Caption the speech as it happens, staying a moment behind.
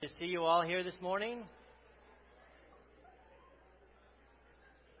see you all here this morning.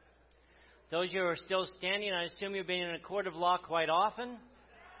 Those of you who are still standing, I assume you've been in a court of law quite often.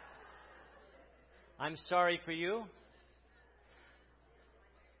 I'm sorry for you.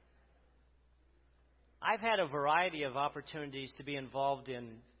 I've had a variety of opportunities to be involved in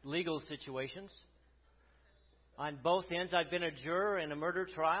legal situations. On both ends, I've been a juror in a murder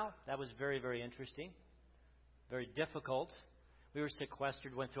trial. That was very, very interesting. Very difficult. We were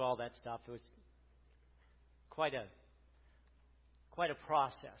sequestered, went through all that stuff. It was quite a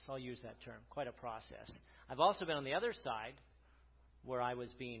process. I'll use that term. Quite a process. I've also been on the other side where I was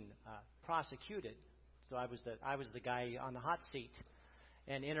being prosecuted. So I was the guy on the hot seat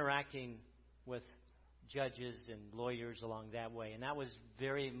and interacting with judges and lawyers along that way. And that was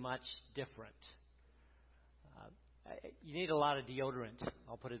very much different. You need a lot of deodorant.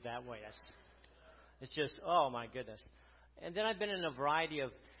 I'll put it that way. It's just, oh my goodness. And then I've been in a variety of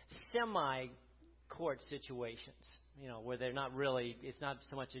semi-court situations, where they're not really, it's not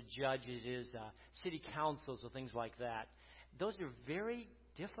so much a judge as it is city councils or things like that. Those are very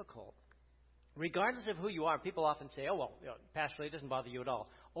difficult. Regardless of who you are, people often say, oh, well, Pastor Leigh, it doesn't bother you at all.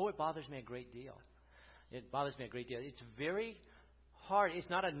 Oh, it bothers me a great deal. It bothers me a great deal. It's very hard. It's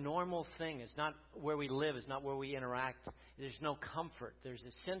not a normal thing. It's not where we live. It's not where we interact. There's no comfort. There's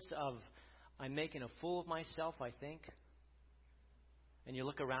a sense of, I'm making a fool of myself, I think. And you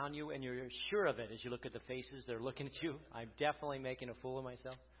look around you and you're sure of it as you look at the faces that are looking at you. I'm definitely making a fool of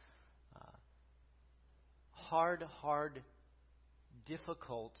myself. Hard,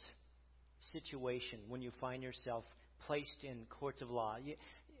 difficult situation when you find yourself placed in courts of law.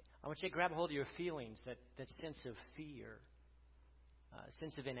 I want you to grab a hold of your feelings, that sense of fear,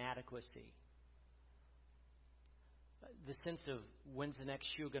 sense of inadequacy, the sense of when's the next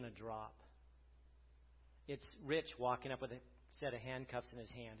shoe going to drop. It's Rich walking up with a set of handcuffs in his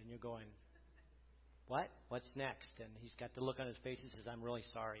hand, and you're going, what? What's next? And he's got the look on his face and says, I'm really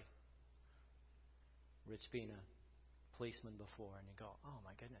sorry. Rich being a policeman before, and you go, oh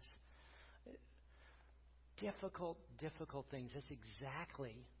my goodness. Difficult things. That's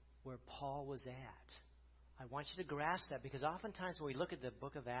exactly where Paul was at. I want you to grasp that, because oftentimes when we look at the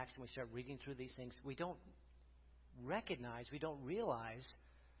book of Acts and we start reading through these things, we don't realize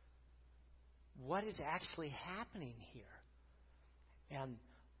what is actually happening here. And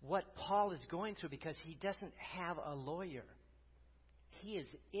what Paul is going through, because he doesn't have a lawyer. He is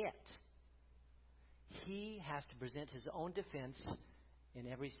it. He has to present his own defense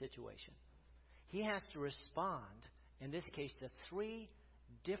in every situation. He has to respond, in this case, to 3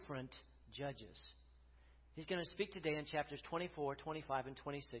 different judges. He's going to speak today in chapters 24, 25, and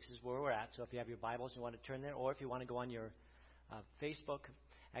 26 is where we're at. So if you have your Bibles and you want to turn there, or if you want to go on your Facebook,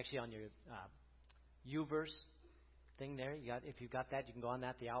 actually on your YouVerse thing there, if you've got that, you can go on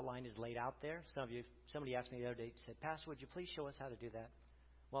that. The outline is laid out there. Somebody asked me the other day, said, Pastor, would you please show us how to do that?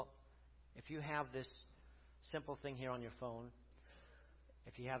 Well, if you have this simple thing here on your phone,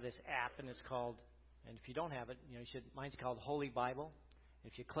 if you have this app and it's called, and if you don't have it, mine's called Holy Bible.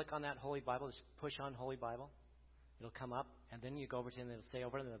 If you click on that Holy Bible, just push on Holy Bible, it'll come up, and then you go over to it, and it'll say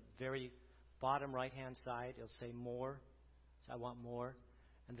over on the very bottom right-hand side, it'll say more. So I want more.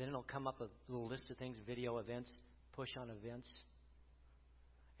 And then it'll come up a little list of things, video events, push on events,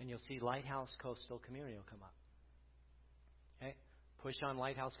 and you'll see Lighthouse Coastal Community will come up. Okay? Push on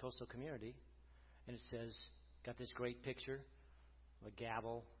Lighthouse Coastal Community, and it says, got this great picture of a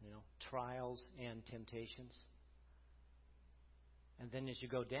gavel, trials and temptations. And then as you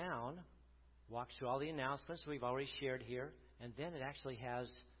go down, walk through all the announcements we've already shared here, and then it actually has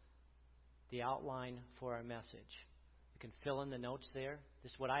the outline for our message. You can fill in the notes there.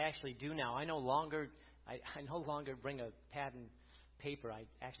 This is what I actually do now. I no longer bring a pad and paper. I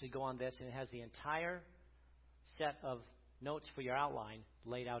actually go on this, and it has the entire set of notes for your outline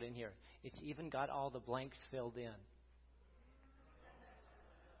laid out in here. It's even got all the blanks filled in.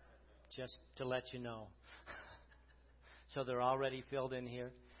 Just to let you know. So they're already filled in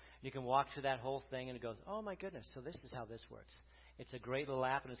here. You can walk through that whole thing, and it goes, oh my goodness, so this is how this works. It's a great little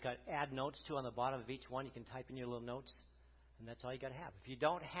app, and it's got add notes to on the bottom of each one. You can type in your little notes, and that's all you got to have. If you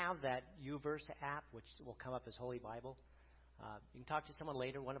don't have that YouVerse app, which will come up as Holy Bible, you can talk to someone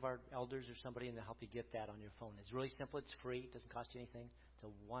later, one of our elders or somebody, and they'll help you get that on your phone. It's really simple. It's free. It doesn't cost you anything. It's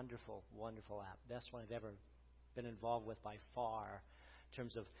a wonderful, wonderful app. Best one I've ever been involved with by far in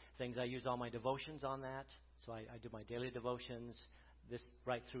terms of things. I use all my devotions on that. So I do my daily devotions. This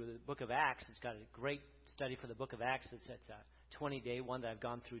right through the book of Acts. It's got a great study for the book of Acts. It's a 20-day one that I've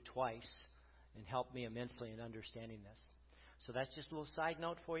gone through twice and helped me immensely in understanding this. So that's just a little side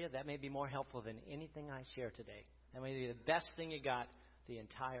note for you. That may be more helpful than anything I share today. That may be the best thing you got the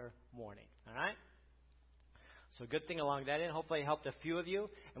entire morning. All right? So good thing along that end. Hopefully I helped a few of you,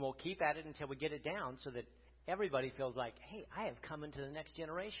 and we'll keep at it until we get it down so that everybody feels like, hey, I have come into the next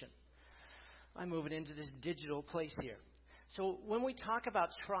generation. I'm moving into this digital place here. So when we talk about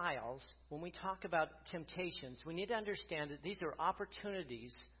trials, when we talk about temptations, we need to understand that these are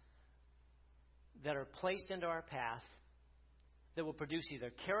opportunities that are placed into our path that will produce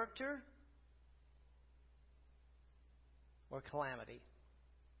either character or calamity.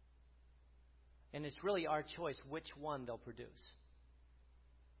 And it's really our choice which one they'll produce.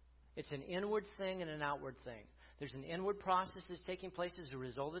 It's an inward thing and an outward thing. There's an inward process that's taking place as a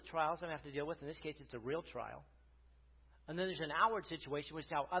result of the trials I'm going to have to deal with. In this case, it's a real trial. And then there's an outward situation, which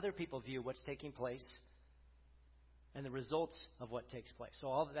is how other people view what's taking place and the results of what takes place. So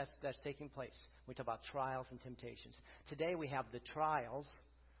all of that's taking place. We talk about trials and temptations. Today we have the trials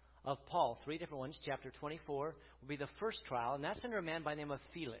of Paul, 3 different ones. Chapter 24 will be the first trial, and that's under a man by the name of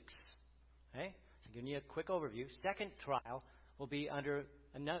Felix. Okay? So giving you a quick overview. Second trial will be under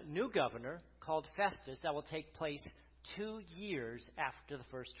a new governor called Festus that will take place 2 years after the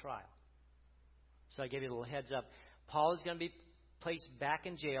first trial. So I gave you a little heads up. Paul is going to be placed back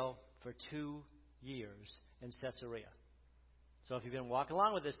in jail for 2 years in Caesarea. So if you've been walking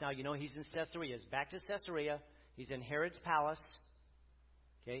along with us now, you know he's in Caesarea. He's back to Caesarea. He's in Herod's palace.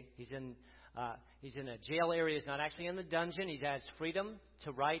 Okay, he's in a jail area. He's not actually in the dungeon. He has freedom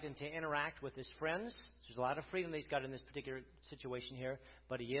to write and to interact with his friends. There's a lot of freedom that he's got in this particular situation here,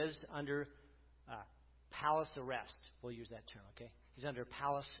 but he is under palace arrest. We'll use that term, okay? He's under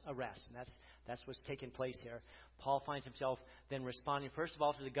palace arrest, and that's what's taking place here. Paul finds himself then responding, first of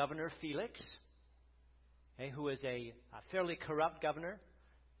all, to the governor Felix, okay, who is a fairly corrupt governor.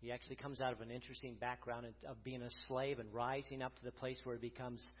 He actually comes out of an interesting background of being a slave and rising up to the place where he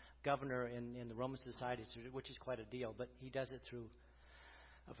becomes governor in the Roman society, which is quite a deal. But he does it through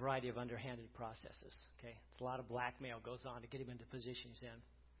a variety of underhanded processes. Okay, it's a lot of blackmail goes on to get him into position he's in.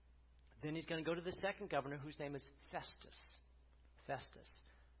 Then he's going to go to the second governor, whose name is Festus. Festus,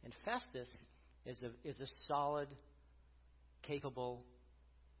 and Festus is a solid, capable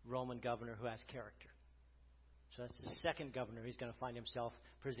Roman governor who has character. So that's the second governor he's going to find himself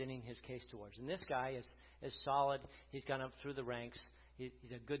presenting his case towards. And this guy is solid. He's gone up through the ranks.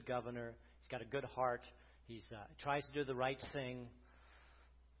 He's a good governor. He's got a good heart. He tries to do the right thing.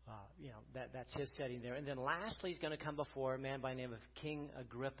 That's his setting there. And then lastly, he's going to come before a man by the name of King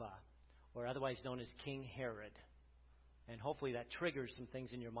Agrippa, or otherwise known as King Herod. And hopefully that triggers some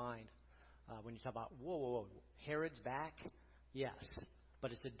things in your mind when you talk about, whoa, Herod's back? Yes,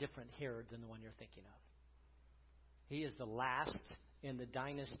 but it's a different Herod than the one you're thinking of. He is the last in the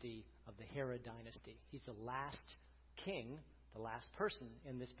dynasty of the Herod dynasty. He's the last king, the last person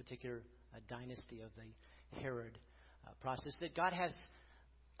in this particular dynasty of the Herod process that God has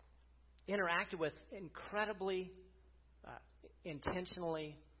interacted with incredibly,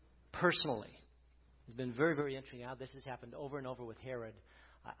 intentionally, personally. It's been very, very interesting how this has happened over and over with Herod.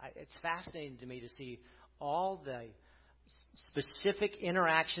 It's fascinating to me to see all the specific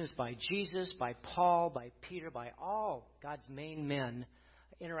interactions by Jesus, by Paul, by Peter, by all God's main men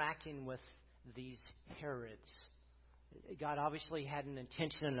interacting with these Herods. God obviously had an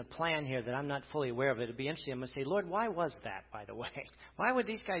intention and a plan here that I'm not fully aware of. It'd be interesting. I'm going to say, Lord, why was that, by the way? Why were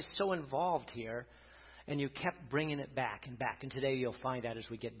these guys so involved here? And you kept bringing it back and back. And today you'll find out as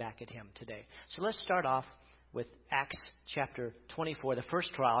we get back at him today. So let's start off with Acts chapter 24, the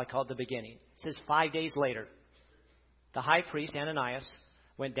first trial. I call it the beginning. It says 5 days later, the high priest, Ananias,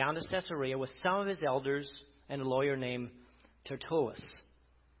 went down to Caesarea with some of his elders and a lawyer named Tertullus.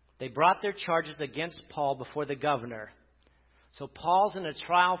 They brought their charges against Paul before the governor. So Paul's in a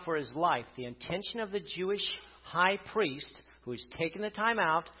trial for his life. The intention of the Jewish high priest, who has taken the time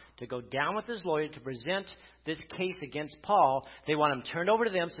out to go down with his lawyer to present this case against Paul, they want him turned over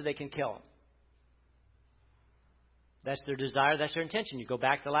to them so they can kill him. That's their desire. That's their intention. You go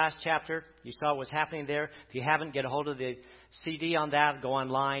back to the last chapter. You saw what was happening there. If you haven't, get a hold of the CD on that. Go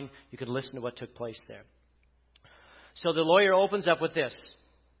online. You could listen to what took place there. So the lawyer opens up with this.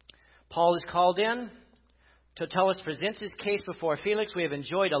 Paul is called in. Tertullus presents his case before Felix. We have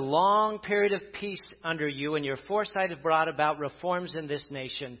enjoyed a long period of peace under you, and your foresight has brought about reforms in this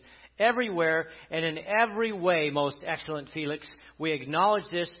nation. Everywhere and in every way, most excellent Felix, we acknowledge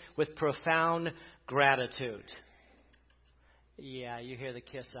this with profound gratitude. Yeah, you hear the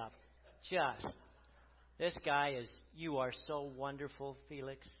kiss up. This guy is, you are so wonderful,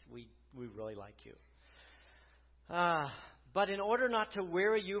 Felix. We really like you. But in order not to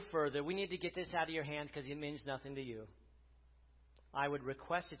weary you further, we need to get this out of your hands because it means nothing to you. I would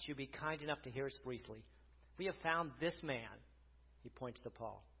request that you be kind enough to hear us briefly. We have found this man, He points to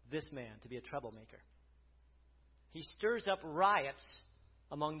Paul. This man to be a troublemaker. He stirs up riots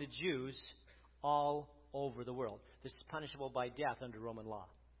among the Jews all over the world. This is punishable by death under Roman law.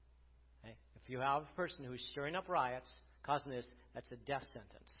 Okay? If you have a person who's stirring up riots, causing this, that's a death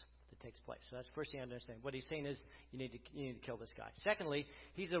sentence that takes place. So that's the first thing I understand. What he's saying is you need to kill this guy. Secondly,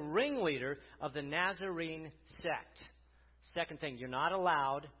 he's a ringleader of the Nazarene sect. Second thing, you're not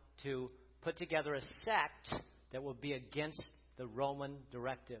allowed to put together a sect that will be against the Roman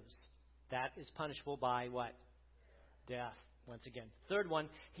directives. That is punishable by what? Death, once again. Third one,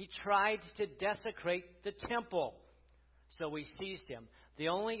 he tried to desecrate the temple. So we seized him. The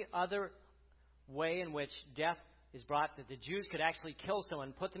only other way in which death is brought, that the Jews could actually kill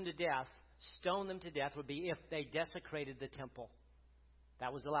someone, put them to death, stone them to death, would be if they desecrated the temple.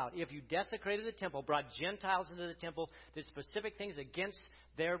 That was allowed. If you desecrated the temple, brought Gentiles into the temple, did specific things against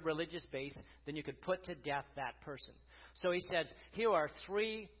their religious base, then you could put to death that person. So he says, here are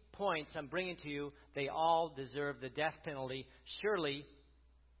 3 points I'm bringing to you. They all deserve the death penalty. Surely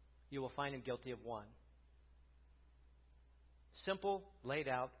you will find him guilty of one. Simple, laid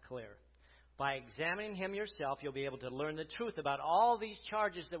out, clear. By examining him yourself, you'll be able to learn the truth about all these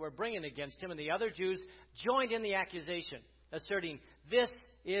charges that were bringing against him, and the other Jews joined in the accusation, asserting, this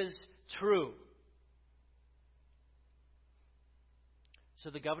is true. So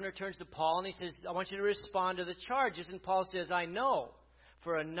the governor turns to Paul and he says, I want you to respond to the charges. And Paul says, I know.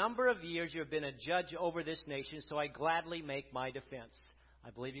 For a number of years you have been a judge over this nation, so I gladly make my defense. I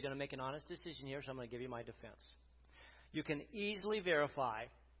believe you're going to make an honest decision here, so I'm going to give you my defense. You can easily verify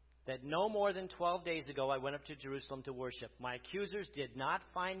that no more than 12 days ago I went up to Jerusalem to worship. My accusers did not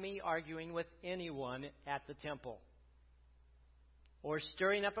find me arguing with anyone at the temple, or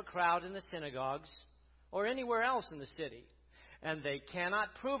stirring up a crowd in the synagogues, or anywhere else in the city. And they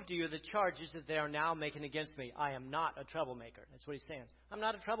cannot prove to you the charges that they are now making against me. I am not a troublemaker. That's what he's saying. I'm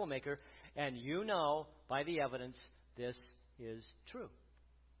not a troublemaker, and you know by the evidence this is true.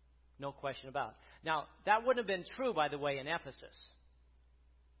 No question about it. Now, that wouldn't have been true, by the way, in Ephesus.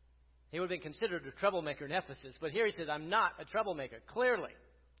 He would have been considered a troublemaker in Ephesus, but here he says, I'm not a troublemaker, clearly.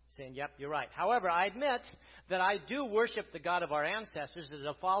 Saying, yep, you're right. However, I admit that I do worship the God of our ancestors as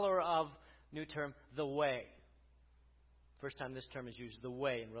a follower of, new term, the way. First time this term is used, the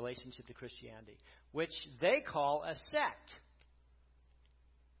way, in relationship to Christianity, which they call a sect.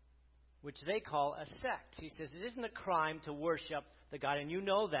 He says, it isn't a crime to worship the God, and you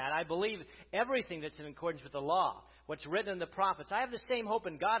know that. I believe everything that's in accordance with the law, what's written in the prophets. I have the same hope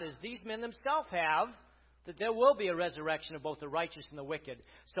in God as these men themselves have, that there will be a resurrection of both the righteous and the wicked.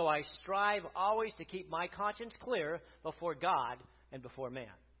 So I strive always to keep my conscience clear before God and before man.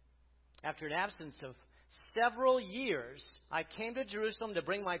 After an absence of several years, I came to Jerusalem to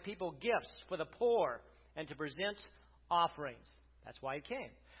bring my people gifts for the poor and to present offerings. That's why he came.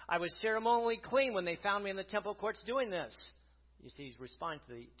 I was ceremonially clean when they found me in the temple courts doing this. You see, he's responding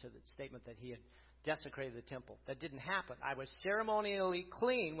to the statement that he had desecrated the temple. That didn't happen. I was ceremonially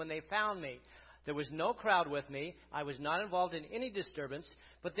clean when they found me. There was no crowd with me. I was not involved in any disturbance.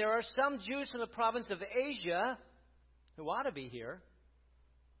 But there are some Jews from the province of Asia who ought to be here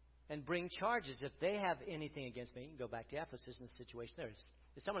and bring charges. If they have anything against me, you can go back to Ephesus and the situation there.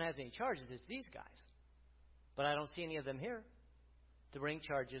 If someone has any charges, it's these guys. But I don't see any of them here to bring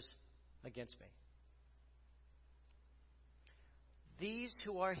charges against me. These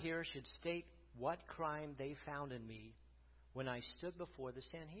who are here should state what crime they found in me when I stood before the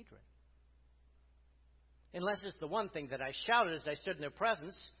Sanhedrin. Unless it's the one thing that I shouted as I stood in their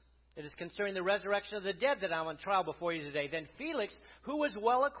presence, it is concerning the resurrection of the dead that I'm on trial before you today. Then Felix, who was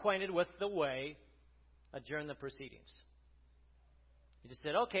well acquainted with the way, adjourned the proceedings. He just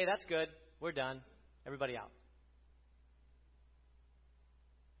said, okay, that's good. We're done. Everybody out.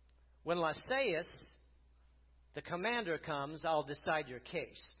 When Lysias, the commander, comes, I'll decide your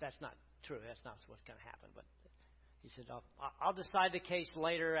case. That's not true. That's not what's going to happen. But he said, I'll decide the case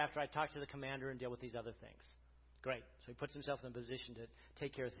later after I talk to the commander and deal with these other things. Great. So he puts himself in a position to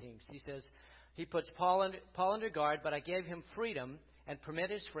take care of things. He says, he puts Paul under guard, but I gave him freedom and permit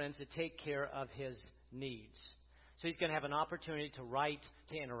his friends to take care of his needs. So he's going to have an opportunity to write,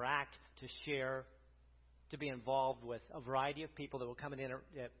 to interact, to share, to be involved with a variety of people that will come and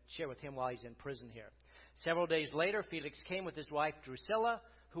share with him while he's in prison here. Several days later, Felix came with his wife Drusilla,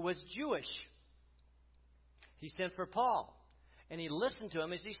 who was Jewish. He sent for Paul, and he listened to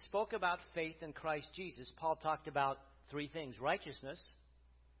him as he spoke about faith in Christ Jesus. Paul talked about 3 things: righteousness,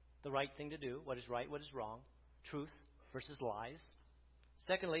 the right thing to do, what is right, what is wrong, truth versus lies.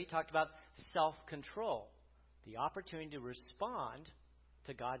 Secondly, he talked about self-control, the opportunity to respond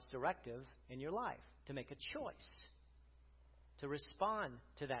to God's directive in your life, to make a choice, to respond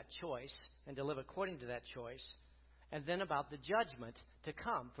to that choice and to live according to that choice, and then about the judgment to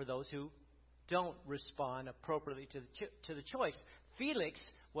come for those who don't respond appropriately to the choice. Felix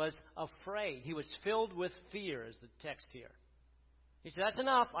was afraid. He was filled with fear, is the text here. He said, that's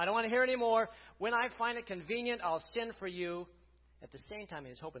enough. I don't want to hear any more. When I find it convenient, I'll sin for you. At the same time, he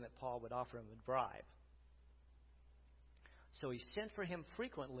was hoping that Paul would offer him a bribe. So he sent for him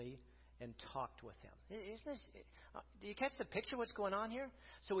frequently and talked with him. Isn't this? Do you catch the picture of what's going on here?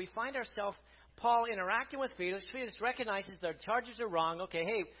 So we find ourselves, Paul interacting with Felix. Felix recognizes their charges are wrong. Okay,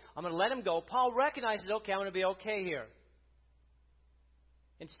 hey, I'm going to let him go. Paul recognizes, okay, I'm going to be okay here.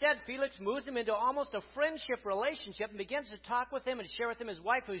 Instead, Felix moves him into almost a friendship relationship and begins to talk with him and share with him. His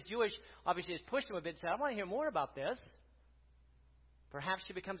wife, who's Jewish, obviously has pushed him a bit and said, I want to hear more about this. Perhaps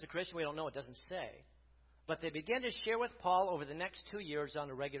she becomes a Christian. We don't know. It doesn't say. But they begin to share with Paul over the next 2 years on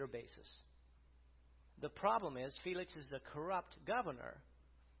a regular basis. The problem is Felix is a corrupt governor.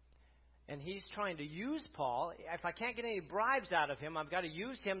 And he's trying to use Paul. If I can't get any bribes out of him, I've got to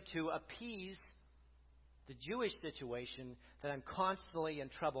use him to appease the Jewish situation that I'm constantly in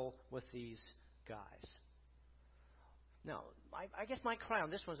trouble with these guys. Now, I guess my cry on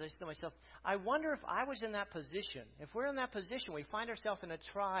this one is I say to myself, I wonder if I was in that position. If we're in that position, we find ourselves in a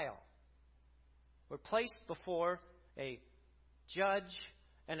trial. We're placed before a judge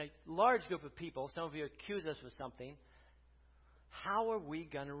and a large group of people. Some of you accuse us of something. How are we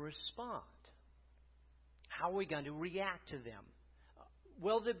going to respond? How are we going to react to them?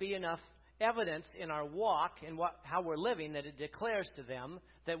 Will there be enough evidence in our walk and how we're living that it declares to them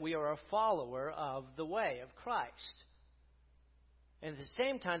that we are a follower of the way of Christ? And at the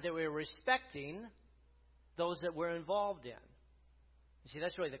same time that we're respecting those that we're involved in. You see,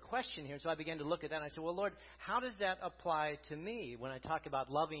 that's really the question here. So I began to look at that and I said, well, Lord, how does that apply to me when I talk about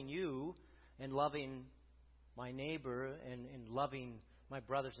loving you and loving my neighbor and loving my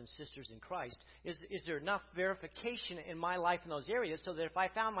brothers and sisters in Christ? Is there enough verification in my life in those areas so that if I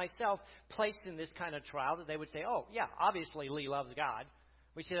found myself placed in this kind of trial that they would say, oh, yeah, obviously Leigh loves God.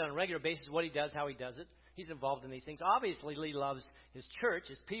 We see that on a regular basis, what he does, how he does it. He's involved in these things. Obviously, Leigh loves his church,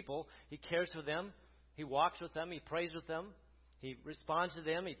 his people. He cares for them. He walks with them. He prays with them. He responds to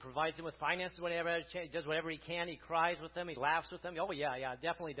them. He provides them with finances, whatever. He does whatever he can. He cries with them. He laughs with them. Oh, yeah,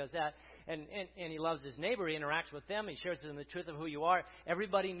 definitely does that. And he loves his neighbor. He interacts with them. He shares with them the truth of who you are.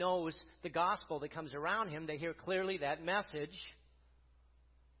 Everybody knows the gospel that comes around him. They hear clearly that message.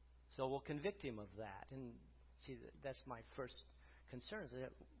 So we'll convict him of that. And see, that's my first concern. Is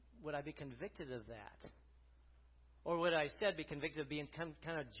that, would I be convicted of that? Or would I instead be convicted of being kind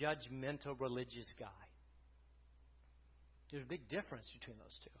of judgmental religious guy? There's a big difference between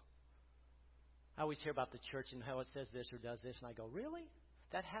those two. I always hear about the church and how it says this or does this, and I go, really?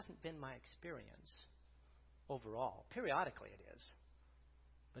 That hasn't been my experience overall. Periodically it is.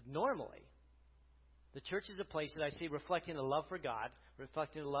 But normally, the church is a place that I see reflecting the love for God,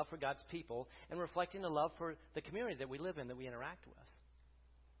 reflecting the love for God's people, and reflecting the love for the community that we live in, that we interact with.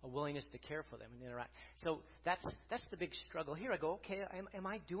 A willingness to care for them and interact. So that's the big struggle here. I go, okay, am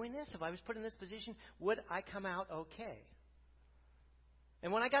I doing this? If I was put in this position, would I come out okay?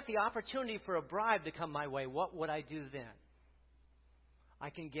 And when I got the opportunity for a bribe to come my way, what would I do then?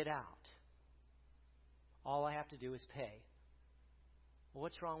 I can get out. All I have to do is pay. Well,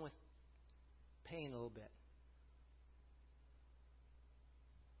 what's wrong with paying a little bit?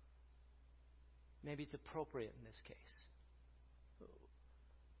 Maybe it's appropriate in this case.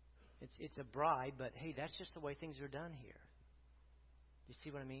 It's a bribe, but hey, that's just the way things are done here. You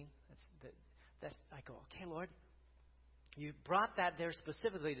see what I mean? That's I go, okay, Lord, you brought that there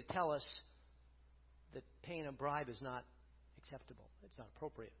specifically to tell us that paying a bribe is not acceptable. It's not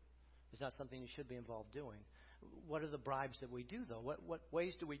appropriate. It's not something you should be involved doing. What are the bribes that we do, though? What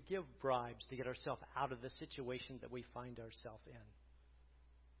ways do we give bribes to get ourselves out of the situation that we find ourselves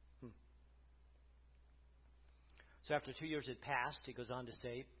in? So after 2 years had passed, he goes on to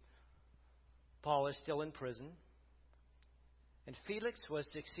say, Paul is still in prison. And Felix was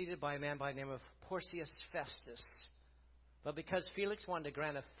succeeded by a man by the name of Porcius Festus. But because Felix wanted to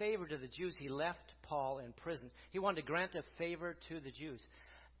grant a favor to the Jews, he left Paul in prison. He wanted to grant a favor to the Jews.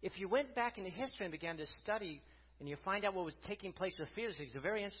 If you went back into history and began to study and you find out what was taking place with Felix, it's a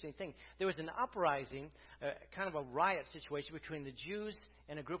very interesting thing. There was an uprising, kind of a riot situation between the Jews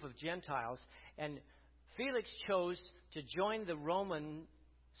and a group of Gentiles. And Felix chose to join the Roman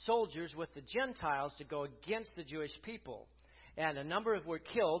soldiers with the Gentiles to go against the Jewish people. And a number were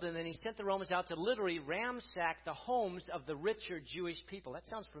killed, and then he sent the Romans out to literally ransack the homes of the richer Jewish people. That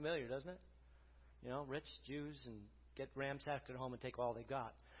sounds familiar, doesn't it? You know, rich Jews and get ransacked at home and take all they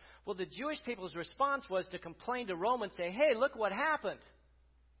got. Well, the Jewish people's response was to complain to Rome and say, hey, look what happened.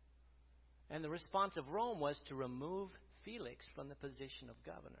 And the response of Rome was to remove Felix from the position of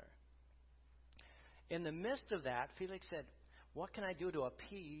governor. In the midst of that, Felix said, what can I do to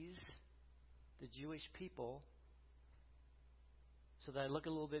appease the Jewish people so that I look a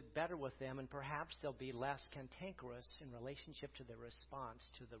little bit better with them and perhaps they'll be less cantankerous in relationship to their response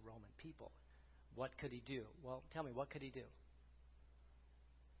to the Roman people? What could he do? Well, tell me, what could he do?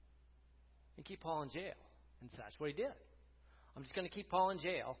 He keep Paul in jail. And so that's what he did. I'm just going to keep Paul in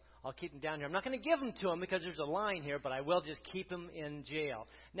jail. I'll keep him down here. I'm not going to give him to him because there's a line here, but I will just keep him in jail.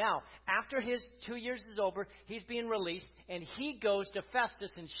 Now, after his 2 years is over, he's being released, and he goes to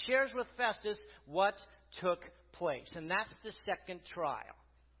Festus and shares with Festus what took place. And that's the second trial.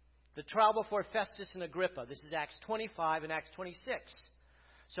 The trial before Festus and Agrippa. This is Acts 25 and Acts 26.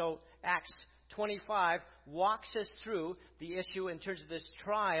 So Acts 25 walks us through the issue in terms of this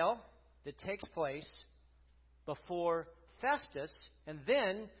trial that takes place before Festus, and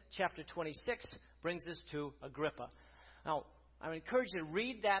then chapter 26 brings us to Agrippa. Now, I encourage you to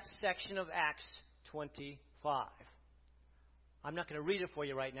read that section of Acts 25. I'm not going to read it for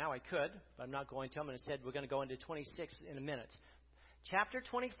you right now. I could, but I'm not going to. I'm going to say we're going to go into 26 in a minute. Chapter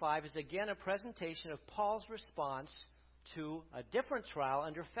 25 is again a presentation of Paul's response to a different trial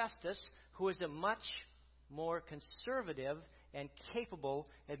under Festus, who is a much more conservative and capable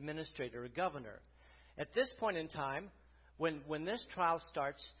administrator or governor. At this point in time, when this trial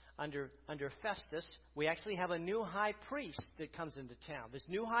starts under Festus, we actually have a new high priest that comes into town. This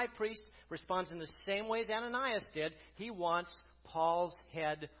new high priest responds in the same way as Ananias did. He wants Paul's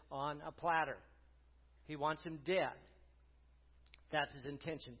head on a platter. He wants him dead. That's his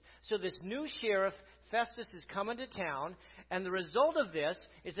intention. So this new sheriff, Festus, is coming to town, and the result of this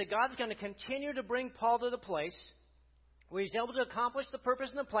is that God's going to continue to bring Paul to the place where he's able to accomplish the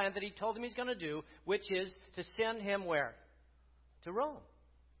purpose and the plan that he told him he's going to do, which is to send him where? To Rome.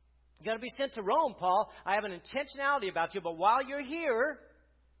 You've got to be sent to Rome, Paul. I have an intentionality about you, but while you're here,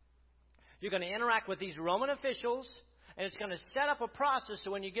 you're going to interact with these Roman officials, and it's going to set up a process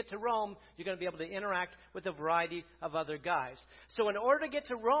so when you get to Rome, you're going to be able to interact with a variety of other guys. So in order to get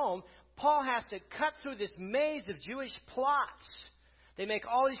to Rome, Paul has to cut through this maze of Jewish plots. They make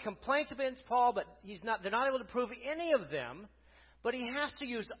all these complaints against Paul, but they're not able to prove any of them. But he has to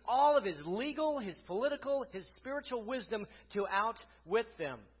use all of his legal, his political, his spiritual wisdom to outwit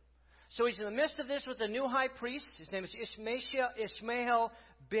them. So he's in the midst of this with the new high priest. His name is Ishmael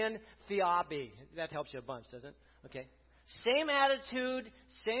bin Theabi. That helps you a bunch, doesn't it? Okay. Same attitude,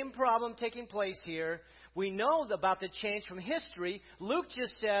 same problem taking place here. We know about the change from history. Luke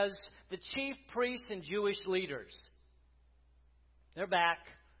just says the chief priests and Jewish leaders. They're back.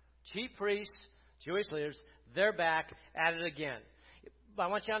 Chief priests, Jewish leaders, they're back at it again. But I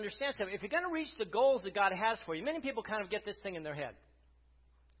want you to understand something. If you're going to reach the goals that God has for you, many people kind of get this thing in their head.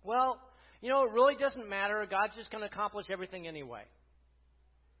 Well, it really doesn't matter. God's just going to accomplish everything anyway.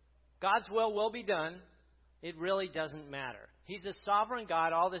 God's will be done. It really doesn't matter. He's a sovereign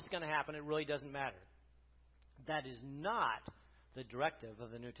God. All this is going to happen. It really doesn't matter. That is not the directive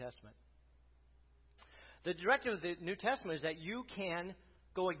of the New Testament. The directive of the New Testament is that you can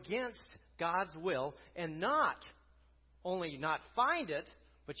go against God's will and not only not find it,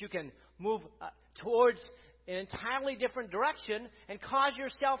 but you can move towards an entirely different direction and cause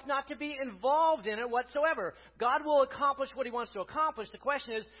yourself not to be involved in it whatsoever. God will accomplish what he wants to accomplish. The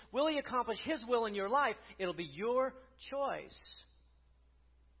question is, will he accomplish his will in your life? It'll be your choice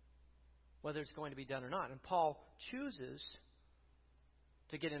whether it's going to be done or not. And Paul chooses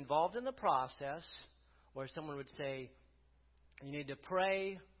to get involved in the process where someone would say, you need to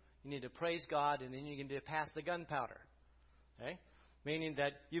pray, you need to praise God, and then you need to pass the gunpowder. Okay? Meaning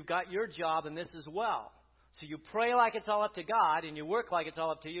that you've got your job in this as well. So you pray like it's all up to God, and you work like it's all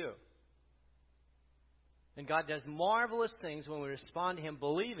up to you. And God does marvelous things when we respond to him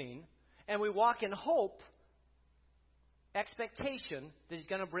believing, and we walk in hope, expectation that he's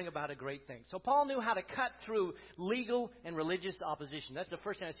going to bring about a great thing. So Paul knew how to cut through legal and religious opposition. That's the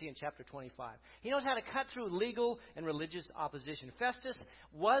first thing I see in chapter 25. He knows how to cut through legal and religious opposition. Festus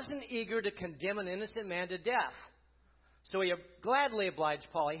wasn't eager to condemn an innocent man to death. So he gladly obliged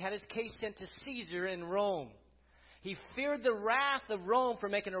Paul. He had his case sent to Caesar in Rome. He feared the wrath of Rome for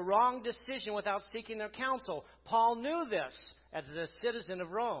making a wrong decision without seeking their counsel. Paul knew this as a citizen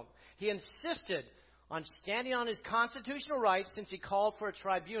of Rome. He insisted on standing on his constitutional rights since he called for a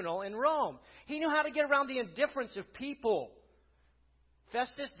tribunal in Rome. He knew how to get around the indifference of people.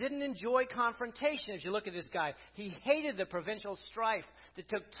 Festus didn't enjoy confrontation as you look at this guy. He hated the provincial strife that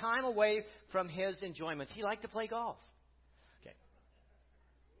took time away from his enjoyments. He liked to play golf. Okay.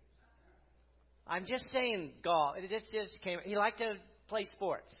 I'm just saying golf. It just came. He liked to play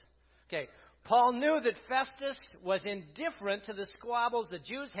sports. Okay. Paul knew that Festus was indifferent to the squabbles the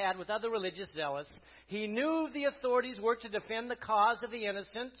Jews had with other religious zealots. He knew the authorities worked to defend the cause of the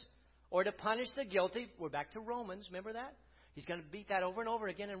innocent or to punish the guilty. We're back to Romans. Remember that? He's going to beat that over and over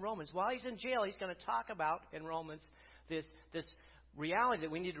again in Romans. While he's in jail, he's going to talk about in Romans this reality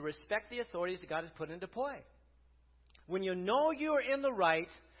that we need to respect the authorities that God has put into play. When you know you're in the right,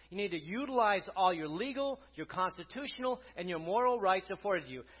 you need to utilize all your legal, your constitutional, and your moral rights afforded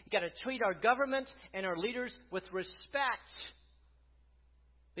you. You've got to treat our government and our leaders with respect.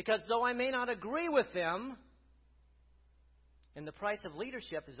 Because though I may not agree with them, and the price of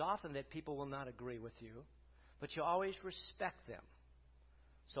leadership is often that people will not agree with you, but you always respect them.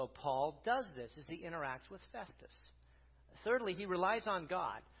 So Paul does this as he interacts with Festus. Thirdly, he relies on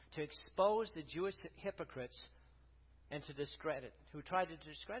God to expose the Jewish hypocrites and to discredit, who tried to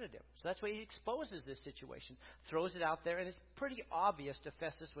discredit him. So that's why he exposes this situation, throws it out there, and it's pretty obvious to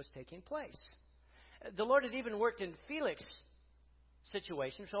Festus what's taking place. The Lord had even worked in Felix's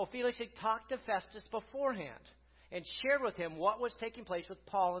situation, so Felix had talked to Festus beforehand and shared with him what was taking place with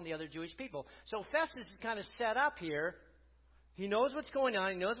Paul and the other Jewish people. So Festus is kind of set up here. He knows what's going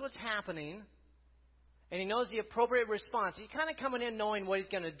on, he knows what's happening, and he knows the appropriate response. He's kind of coming in knowing what he's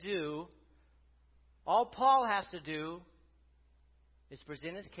going to do. All Paul has to do is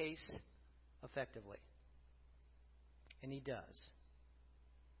present his case effectively. And he does.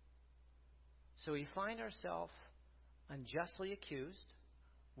 So we find ourselves unjustly accused,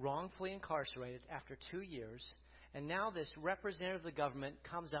 wrongfully incarcerated after 2 years. And now this representative of the government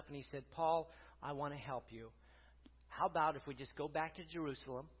comes up and he said, Paul, I want to help you. How about if we just go back to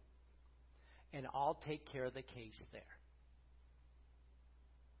Jerusalem and I'll take care of the case there?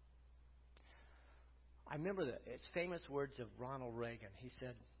 I remember it's famous words of Ronald Reagan. He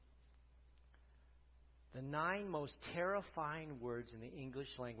said, the 9 most terrifying words in the English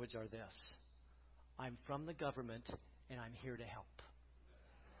language are this: I'm from the government and I'm here to help.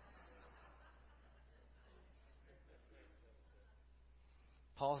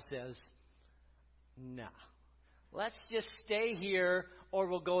 Paul says, nah, let's just stay here or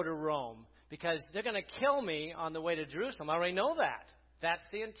we'll go to Rome because they're going to kill me on the way to Jerusalem. I already know that. That's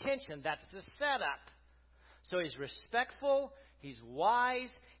the intention. That's the setup. So he's respectful, he's wise,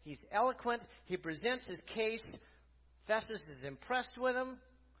 he's eloquent, he presents his case. Festus is impressed with him.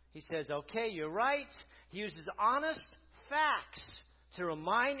 He says, okay, you're right. He uses honest facts to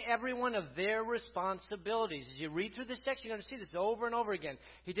remind everyone of their responsibilities. As you read through this text, you're going to see this over and over again.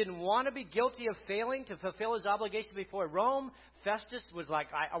 He didn't want to be guilty of failing to fulfill his obligation before Rome. Festus was like,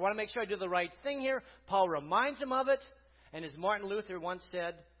 I want to make sure I do the right thing here. Paul reminds him of it. And as Martin Luther once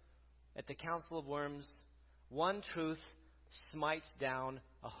said at the Council of Worms, one truth smites down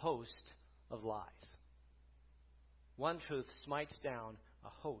a host of lies. One truth smites down a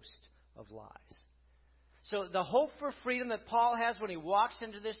host of lies. So the hope for freedom that Paul has when he walks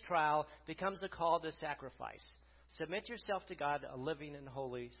into this trial becomes a call to sacrifice. Submit yourself to God, a living and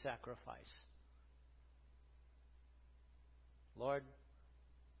holy sacrifice. Lord,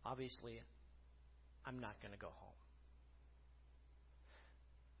 obviously, I'm not going to go home.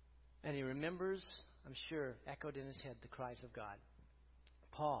 And he remembers, I'm sure, echoed in his head the cries of God.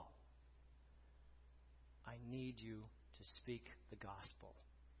 Paul, I need you to speak the gospel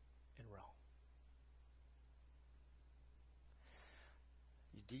in Rome.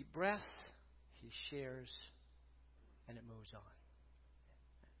 You deep breath, he shares, and it moves on.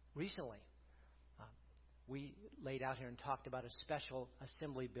 Recently, we laid out here and talked about a special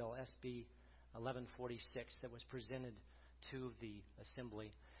assembly bill, SB 1146, that was presented to the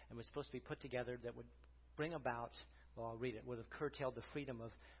assembly and was supposed to be put together that would bring about, well, I'll read it, would have curtailed the freedom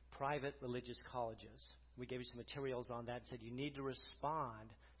of private religious colleges. We gave you some materials on that and said you need to respond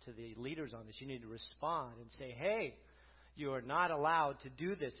to the leaders on this. You need to respond and say, hey, you are not allowed to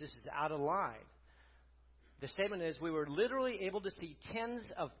do this. This is out of line. The statement is, we were literally able to see tens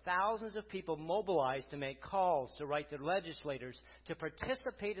of thousands of people mobilized to make calls, to write to legislators, to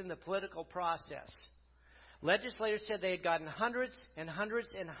participate in the political process. Legislators said they had gotten hundreds and hundreds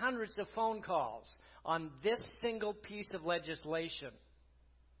and hundreds of phone calls on this single piece of legislation.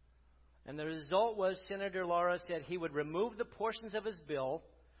 And the result was Senator Lara said he would remove the portions of his bill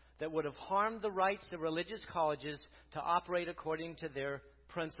that would have harmed the rights of religious colleges to operate according to their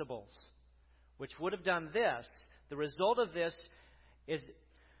principles, which would have done this. The result of this is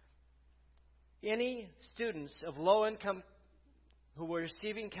any students of low income who were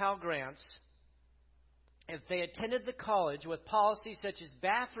receiving Cal grants, if they attended the college with policies such as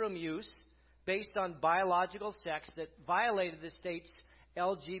bathroom use based on biological sex that violated the state's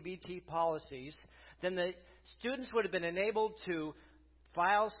LGBT policies, then the students would have been enabled to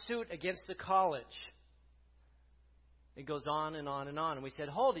file suit against the college. It goes on and on and on. And we said,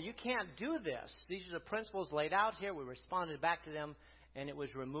 hold it, you can't do this. These are the principles laid out here. We responded back to them, and it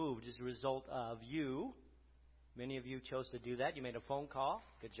was removed as a result of you. Many of you chose to do that. You made a phone call.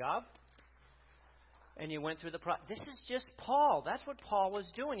 Good job. And you went through the process. This is just Paul. That's what Paul was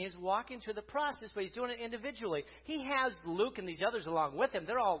doing. He's walking through the process, but he's doing it individually. He has Luke and these others along with him.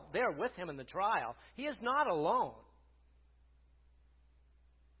 They're all there with him in the trial. He is not alone.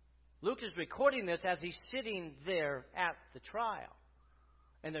 Luke is recording this as he's sitting there at the trial.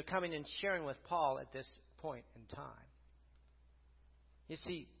 And they're coming and sharing with Paul at this point in time. You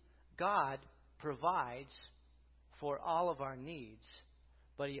see, God provides for all of our needs,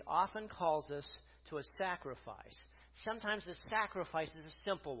 but He often calls us to a sacrifice. Sometimes the sacrifice is a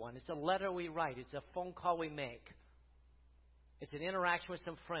simple one. It's a letter we write. It's a phone call we make. It's an interaction with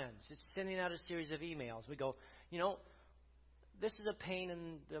some friends. It's sending out a series of emails. We go, this is a pain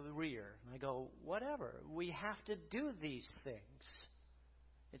in the rear. And I go, whatever. We have to do these things.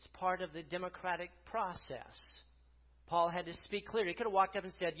 It's part of the democratic process. Paul had to speak clearly. He could have walked up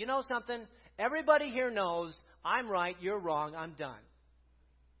and said, you know something? Everybody here knows I'm right, you're wrong, I'm done.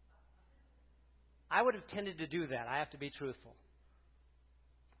 I would have tended to do that. I have to be truthful.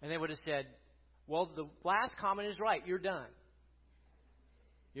 And they would have said, well, the last comment is right. You're done.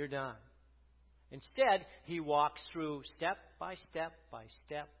 You're done. Instead, he walks through step by step by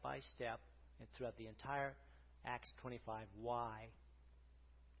step by step and throughout the entire Acts 25 why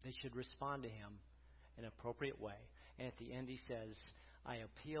they should respond to him in an appropriate way. And at the end he says, I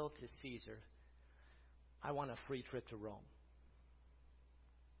appeal to Caesar. I want a free trip to Rome.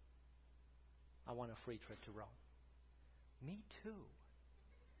 I want a free trip to Rome. Me too.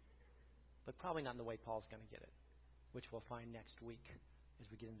 But probably not in the way Paul's going to get it, which we'll find next week as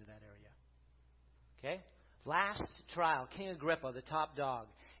we get into that area. Okay? Last trial, King Agrippa, the top dog.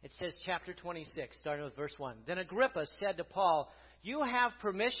 It says chapter 26, starting with verse 1. Then Agrippa said to Paul, you have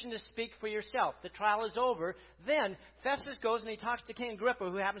permission to speak for yourself. The trial is over. Then Festus goes and he talks to King Agrippa,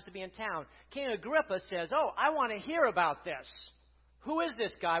 who happens to be in town. King Agrippa says, oh, I want to hear about this. Who is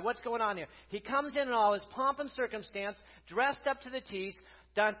this guy? What's going on here? He comes in all his pomp and circumstance, dressed up to the teeth.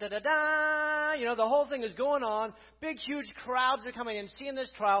 Dun, da, da, da. The whole thing is going on. Big, huge crowds are coming in, seeing this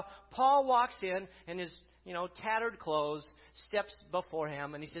trial. Paul walks in in his, tattered clothes, steps before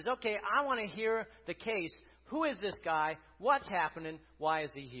him, and he says, okay, I want to hear the case. Who is this guy? What's happening? Why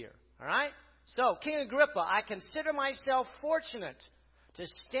is he here? All right? So, King Agrippa, I consider myself fortunate to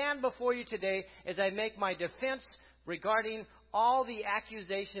stand before you today as I make my defense regarding all the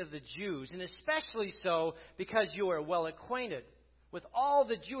accusation of the Jews, and especially so because you are well acquainted with all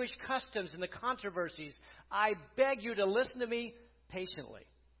the Jewish customs and the controversies. I beg you to listen to me patiently.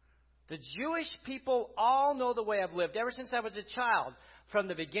 The Jewish people all know the way I've lived ever since I was a child, from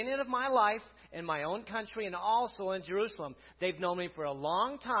the beginning of my life in my own country and also in Jerusalem. They've known me for a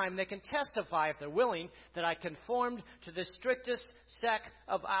long time. They can testify, if they're willing, that I conformed to the strictest sect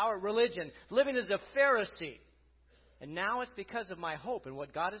of our religion, living as a Pharisee. And now it's because of my hope in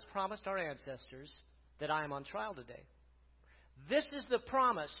what God has promised our ancestors that I am on trial today. This is the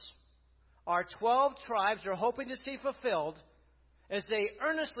promise our 12 tribes are hoping to see fulfilled as they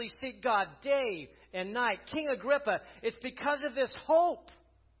earnestly seek God day and night. King Agrippa, it's because of this hope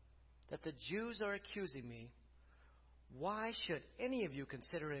that the Jews are accusing me. Why should any of you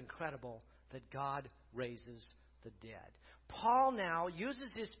consider it incredible that God raises the dead? Paul now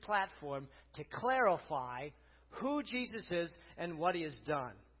uses his platform to clarify who Jesus is and what he has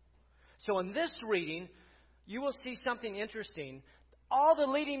done. So in this reading, you will see something interesting. All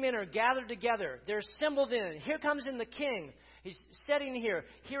the leading men are gathered together. They're assembled in. Here comes in the king. He's sitting here.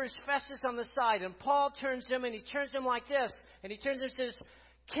 Here is Festus on the side. And Paul turns to him, and he turns to him like this. And he turns to him and says,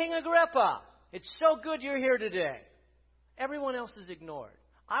 King Agrippa, it's so good you're here today. Everyone else is ignored.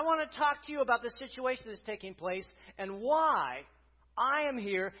 I want to talk to you about the situation that's taking place and why I am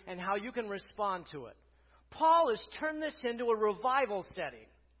here and how you can respond to it. Paul has turned this into a revival setting.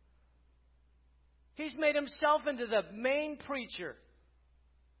 He's made himself into the main preacher.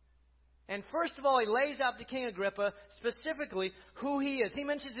 And first of all, he lays out to King Agrippa specifically who he is. He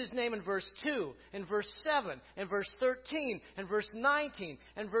mentions his name in verse 2, in verse 7, in verse 13, in verse 19,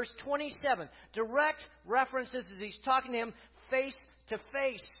 and verse 27. Direct references as he's talking to him face to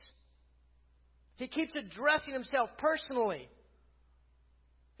face. He keeps addressing himself personally.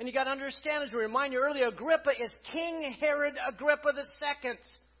 And you got to understand, as we remind you earlier, Agrippa is King Herod Agrippa II.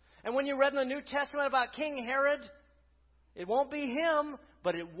 And when you read in the New Testament about King Herod, it won't be him,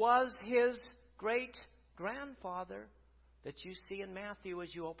 but it was his great-grandfather that you see in Matthew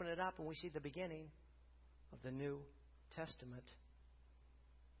as you open it up and we see the beginning of the New Testament.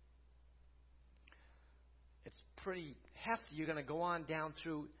 It's pretty hefty. You're going to go on down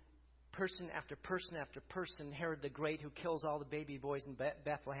through person after person after person. Herod the Great, who kills all the baby boys in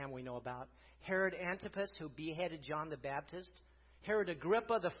Bethlehem, we know about. Herod Antipas, who beheaded John the Baptist. Herod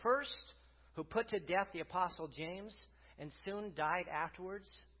Agrippa the First, who put to death the Apostle James and soon died afterwards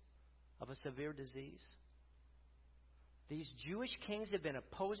of a severe disease. These Jewish kings have been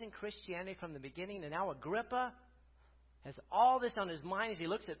opposing Christianity from the beginning, and now Agrippa has all this on his mind as he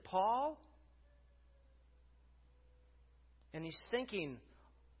looks at Paul. And he's thinking,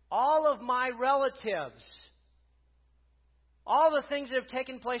 all of my relatives, all the things that have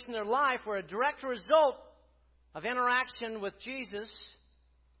taken place in their life were a direct result of interaction with Jesus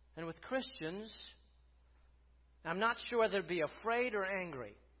and with Christians. I'm not sure whether to be afraid or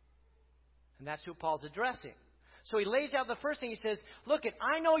angry. And that's who Paul's addressing. So he lays out the first thing. He says, look,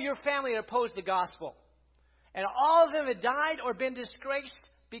 I know your family opposed the gospel. And all of them have died or been disgraced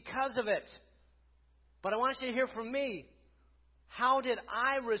because of it. But I want you to hear from me. How did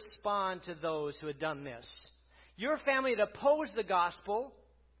I respond to those who had done this? Your family had opposed the gospel,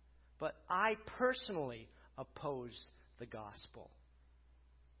 but I personally opposed the gospel.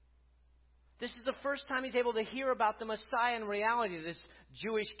 This is the first time he's able to hear about the Messiah in reality, this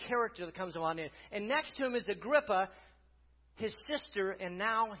Jewish character that comes along in. And next to him is Agrippa, his sister, and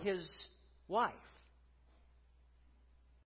now his wife.